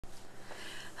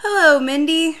Hello,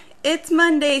 Mindy. It's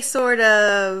Monday, sort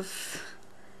of.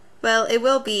 Well, it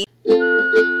will be.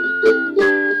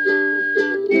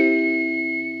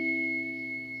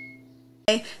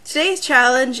 Today's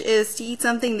challenge is to eat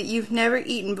something that you've never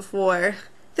eaten before.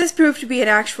 This proved to be an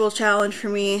actual challenge for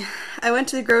me. I went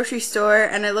to the grocery store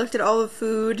and I looked at all the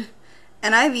food,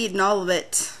 and I've eaten all of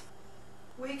it.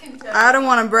 I don't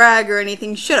want to brag or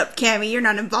anything. Shut up, Cammie. You're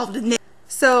not involved in this.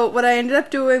 So what I ended up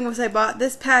doing was I bought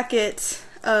this packet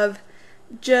of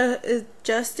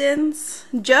Justin's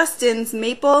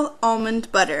maple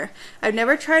almond butter. I've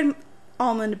never tried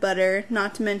almond butter,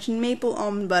 not to mention maple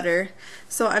almond butter,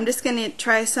 so I'm just gonna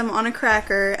try some on a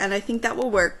cracker, and I think that will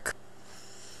work.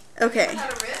 Okay.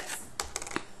 Had a Ritz?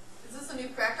 Is this a new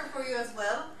cracker for you as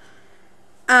well?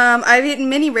 I've eaten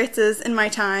many Ritzes in my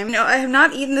time. No, I have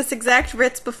not eaten this exact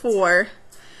Ritz before,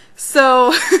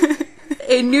 so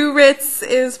a new Ritz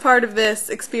is part of this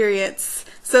experience.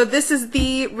 So this is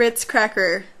the Ritz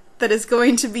cracker that is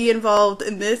going to be involved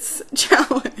in this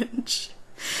challenge.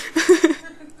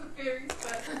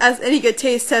 As any good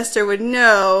taste tester would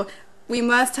know, we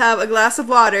must have a glass of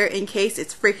water in case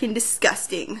it's freaking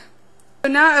disgusting.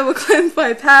 So now I will cleanse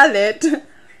my palate.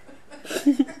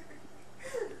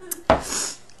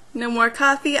 No more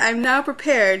coffee. I'm now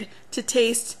prepared to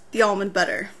taste the almond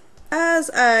butter.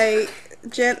 As I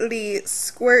gently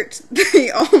squirt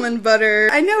the almond butter,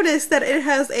 I notice that it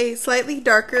has a slightly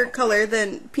darker color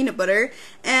than peanut butter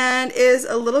and is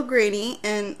a little grainy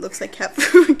and looks like cat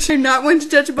food. I'm not one to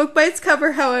judge a book by its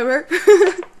cover, however.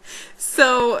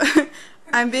 So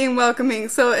I'm being welcoming.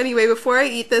 So anyway, before I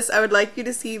eat this, I would like you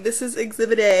to see this is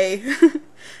Exhibit A.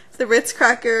 The Ritz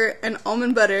cracker and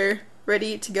almond butter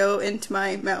ready to go into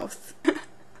my mouth.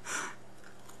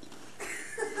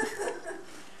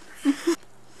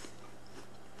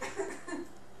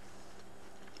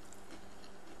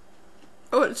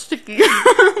 Oh, it's sticky.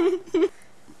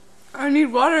 I need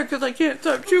water because I can't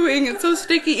stop chewing. It's so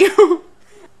sticky.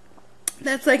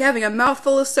 That's like having a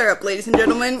mouthful of syrup, ladies and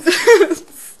gentlemen.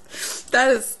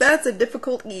 That's a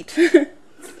difficult eat.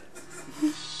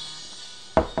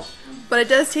 But it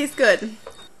does taste good.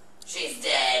 She's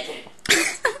dead.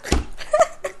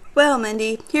 Well,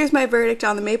 Mindy, here's my verdict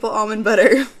on the maple almond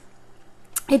butter.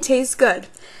 It tastes good.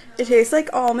 It tastes like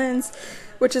almonds,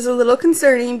 which is a little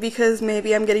concerning because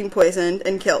maybe I'm getting poisoned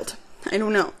and killed. I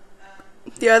don't know.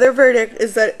 The other verdict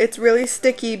is that it's really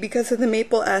sticky because of the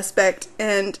maple aspect,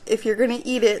 and if you're gonna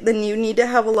eat it, then you need to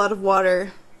have a lot of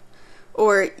water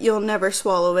or you'll never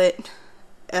swallow it.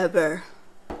 Ever.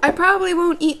 I probably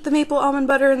won't eat the maple almond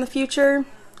butter in the future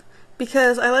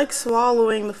because I like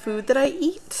swallowing the food that I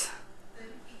eat.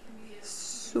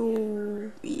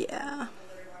 So, yeah.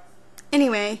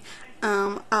 Anyway,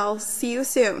 I'll see you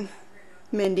soon,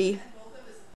 Mindy.